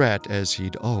of a threat as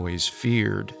he'd always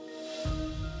feared.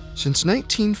 Since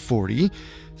 1940,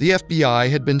 the FBI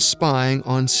had been spying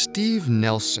on Steve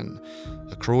Nelson,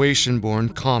 a Croatian-born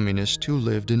communist who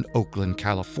lived in Oakland,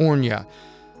 California.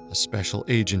 A special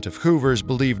agent of Hoover's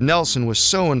believed Nelson was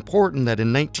so important that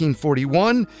in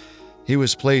 1941, he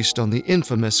was placed on the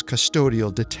infamous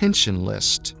custodial detention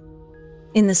list.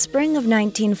 In the spring of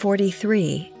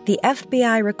 1943, the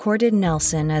FBI recorded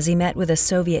Nelson as he met with a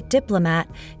Soviet diplomat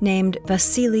named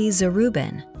Vasily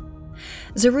Zarubin.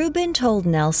 Zarubin told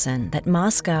Nelson that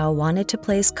Moscow wanted to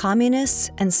place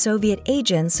communists and Soviet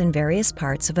agents in various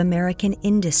parts of American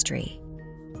industry.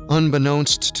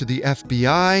 Unbeknownst to the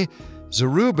FBI,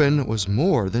 Zarubin was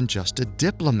more than just a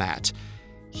diplomat.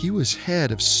 He was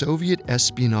head of Soviet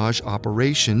espionage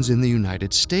operations in the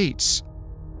United States.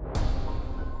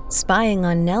 Spying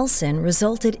on Nelson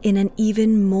resulted in an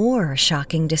even more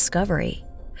shocking discovery.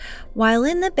 While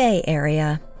in the Bay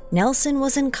Area, Nelson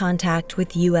was in contact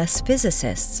with U.S.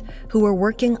 physicists who were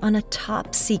working on a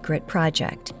top-secret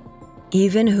project.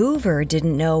 Even Hoover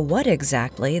didn't know what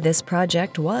exactly this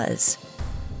project was.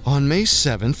 On May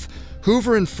 7th,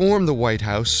 Hoover informed the White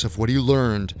House of what he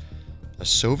learned. A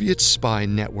Soviet spy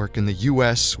network in the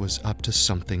U.S. was up to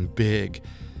something big.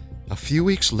 A few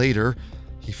weeks later,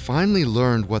 he finally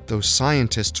learned what those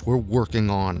scientists were working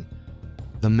on: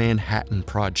 the Manhattan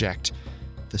Project,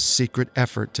 the secret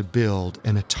effort to build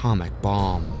an atomic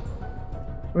bomb.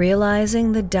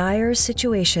 Realizing the dire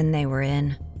situation they were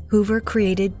in, Hoover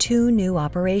created 2 new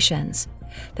operations: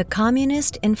 the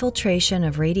Communist Infiltration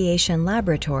of Radiation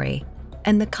Laboratory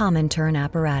and the Comintern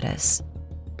Apparatus.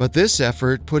 But this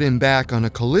effort put him back on a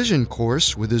collision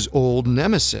course with his old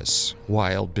nemesis,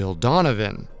 Wild Bill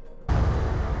Donovan.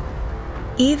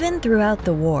 Even throughout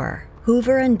the war,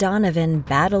 Hoover and Donovan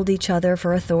battled each other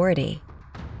for authority.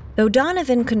 Though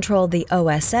Donovan controlled the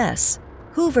OSS,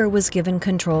 Hoover was given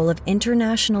control of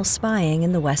international spying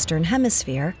in the Western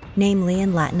Hemisphere, namely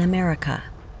in Latin America.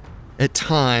 At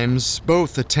times,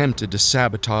 both attempted to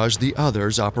sabotage the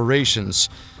other's operations.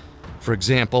 For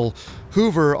example,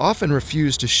 Hoover often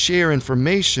refused to share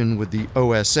information with the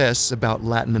OSS about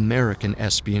Latin American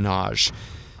espionage,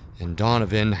 and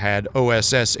Donovan had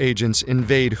OSS agents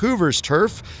invade Hoover's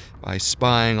turf by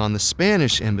spying on the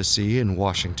Spanish embassy in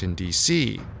Washington,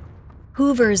 D.C.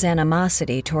 Hoover's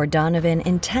animosity toward Donovan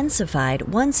intensified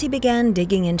once he began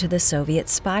digging into the Soviet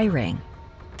spy ring.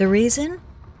 The reason?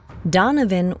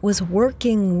 Donovan was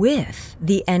working with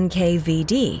the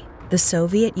NKVD, the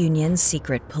Soviet Union's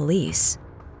secret police.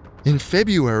 In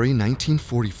February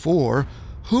 1944,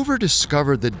 Hoover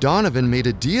discovered that Donovan made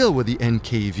a deal with the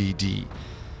NKVD.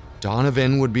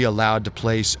 Donovan would be allowed to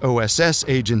place OSS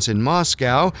agents in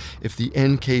Moscow if the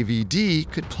NKVD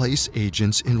could place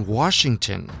agents in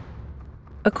Washington.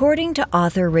 According to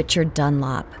author Richard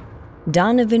Dunlop,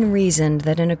 Donovan reasoned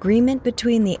that an agreement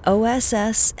between the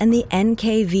OSS and the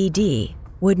NKVD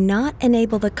would not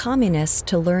enable the communists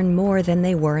to learn more than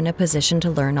they were in a position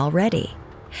to learn already.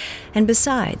 And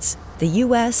besides, the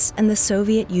US and the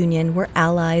Soviet Union were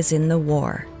allies in the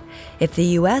war. If the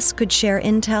US could share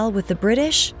intel with the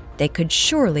British, they could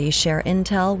surely share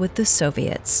intel with the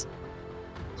Soviets.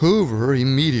 Hoover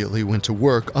immediately went to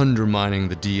work undermining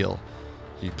the deal.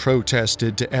 He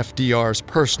protested to FDR's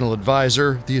personal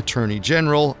advisor, the Attorney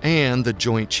General, and the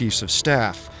Joint Chiefs of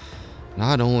Staff.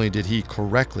 Not only did he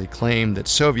correctly claim that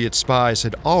Soviet spies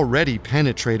had already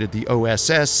penetrated the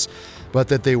OSS, but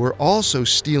that they were also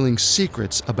stealing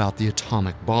secrets about the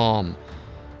atomic bomb.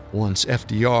 Once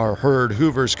FDR heard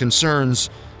Hoover's concerns,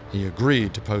 he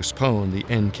agreed to postpone the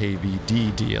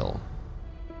NKVD deal.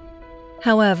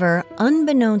 However,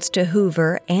 unbeknownst to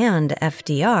Hoover and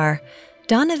FDR,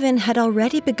 Donovan had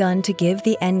already begun to give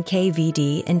the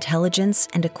NKVD intelligence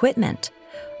and equipment,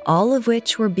 all of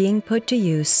which were being put to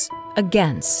use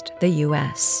against the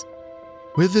U.S.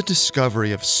 With the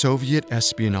discovery of Soviet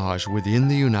espionage within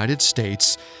the United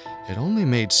States, it only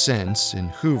made sense, in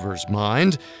Hoover's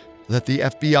mind, that the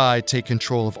FBI take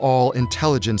control of all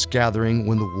intelligence gathering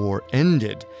when the war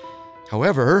ended.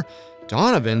 However,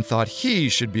 Donovan thought he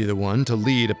should be the one to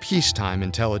lead a peacetime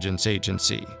intelligence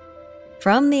agency.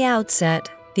 From the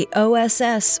outset, the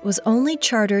OSS was only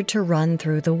chartered to run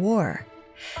through the war.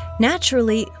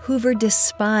 Naturally, Hoover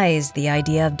despised the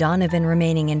idea of Donovan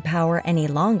remaining in power any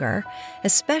longer,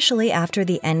 especially after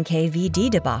the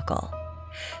NKVD debacle.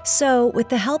 So, with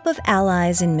the help of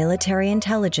allies in military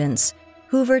intelligence,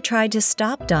 Hoover tried to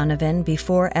stop Donovan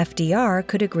before FDR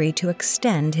could agree to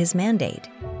extend his mandate.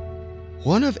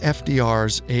 One of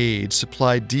FDR's aides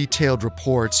supplied detailed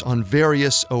reports on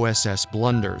various OSS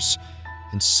blunders,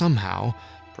 and somehow,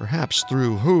 perhaps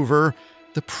through Hoover,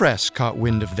 the press caught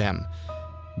wind of them.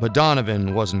 But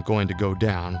Donovan wasn't going to go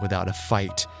down without a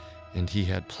fight, and he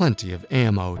had plenty of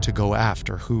ammo to go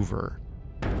after Hoover.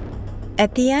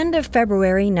 At the end of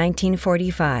February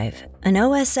 1945, an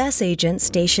OSS agent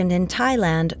stationed in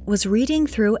Thailand was reading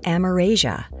through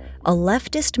Amerasia, a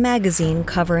leftist magazine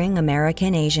covering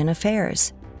American Asian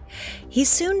affairs. He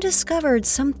soon discovered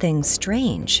something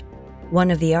strange.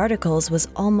 One of the articles was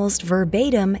almost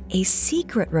verbatim a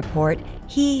secret report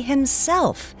he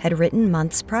himself had written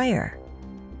months prior.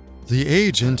 The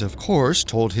agent, of course,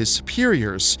 told his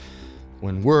superiors.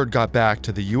 When word got back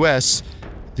to the U.S.,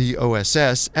 the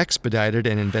OSS expedited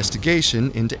an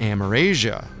investigation into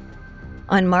Amerasia.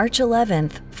 On March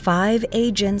 11th, 5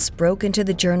 agents broke into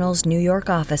the journal's New York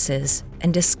offices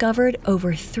and discovered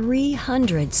over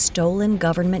 300 stolen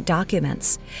government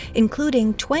documents,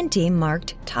 including 20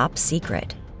 marked top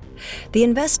secret. The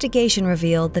investigation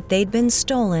revealed that they'd been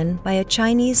stolen by a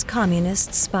Chinese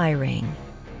communist spy ring.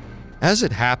 As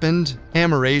it happened,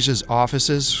 Amerasia's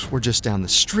offices were just down the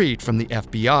street from the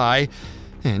FBI,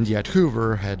 and yet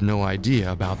Hoover had no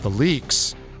idea about the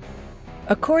leaks.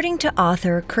 According to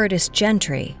author Curtis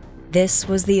Gentry, this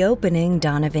was the opening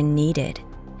Donovan needed.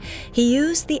 He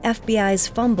used the FBI's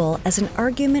fumble as an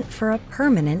argument for a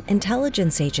permanent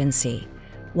intelligence agency,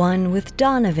 one with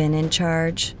Donovan in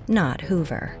charge, not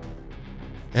Hoover.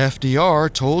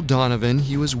 FDR told Donovan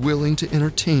he was willing to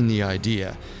entertain the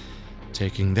idea.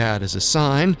 Taking that as a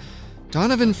sign,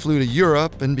 Donovan flew to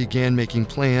Europe and began making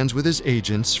plans with his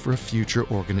agents for a future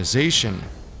organization.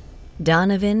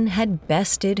 Donovan had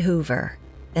bested Hoover,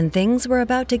 and things were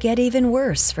about to get even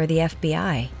worse for the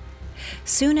FBI.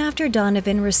 Soon after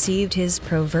Donovan received his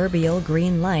proverbial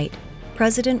green light,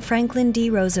 President Franklin D.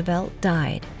 Roosevelt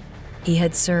died. He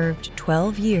had served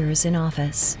 12 years in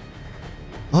office.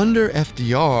 Under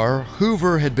FDR,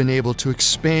 Hoover had been able to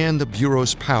expand the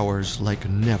Bureau's powers like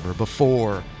never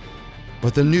before.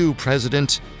 But the new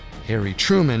president, Harry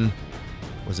Truman,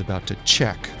 was about to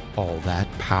check all that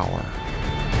power.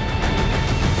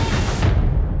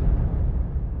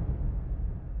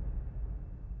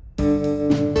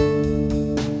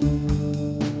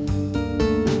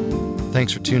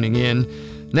 Thanks for tuning in.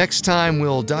 Next time,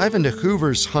 we'll dive into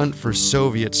Hoover's hunt for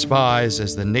Soviet spies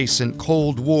as the nascent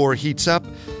Cold War heats up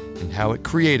and how it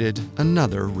created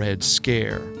another Red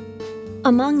Scare.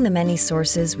 Among the many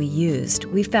sources we used,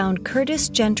 we found Curtis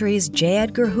Gentry's J.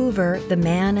 Edgar Hoover, The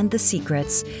Man and the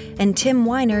Secrets, and Tim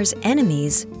Weiner's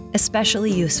Enemies,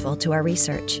 especially useful to our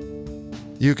research.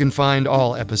 You can find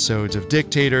all episodes of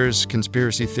Dictators,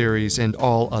 Conspiracy Theories, and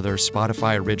all other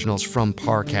Spotify originals from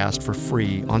Parcast for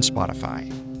free on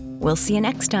Spotify. We'll see you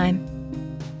next time.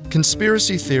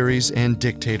 Conspiracy Theories and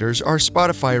Dictators are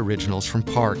Spotify originals from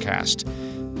Parcast.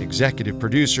 Executive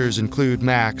producers include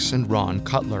Max and Ron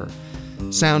Cutler.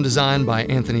 Sound design by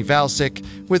Anthony Valsic,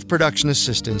 with production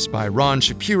assistance by Ron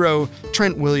Shapiro,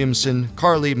 Trent Williamson,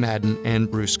 Carly Madden,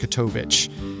 and Bruce Katovich.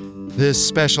 This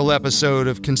special episode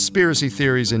of Conspiracy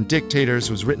Theories and Dictators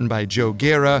was written by Joe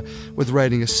Guerra, with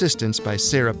writing assistance by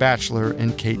Sarah Batchelor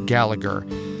and Kate Gallagher.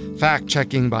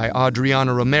 Fact-checking by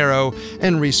Adriana Romero,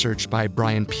 and research by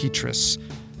Brian Petrus.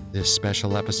 This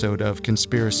special episode of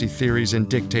Conspiracy Theories and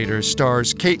Dictators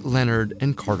stars Kate Leonard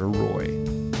and Carter Roy.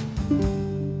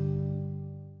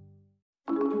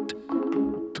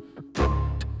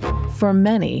 For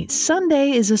many, Sunday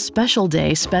is a special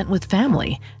day spent with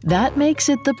family. That makes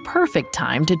it the perfect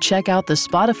time to check out the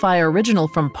Spotify original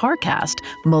from Parcast,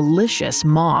 Malicious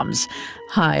Moms.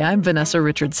 Hi, I'm Vanessa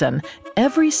Richardson.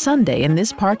 Every Sunday in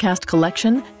this Parcast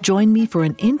collection, join me for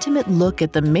an intimate look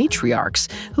at the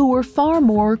matriarchs who were far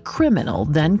more criminal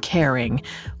than caring.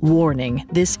 Warning,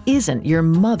 this isn't your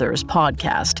mother's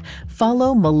podcast.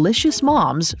 Follow Malicious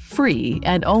Moms free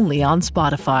and only on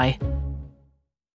Spotify.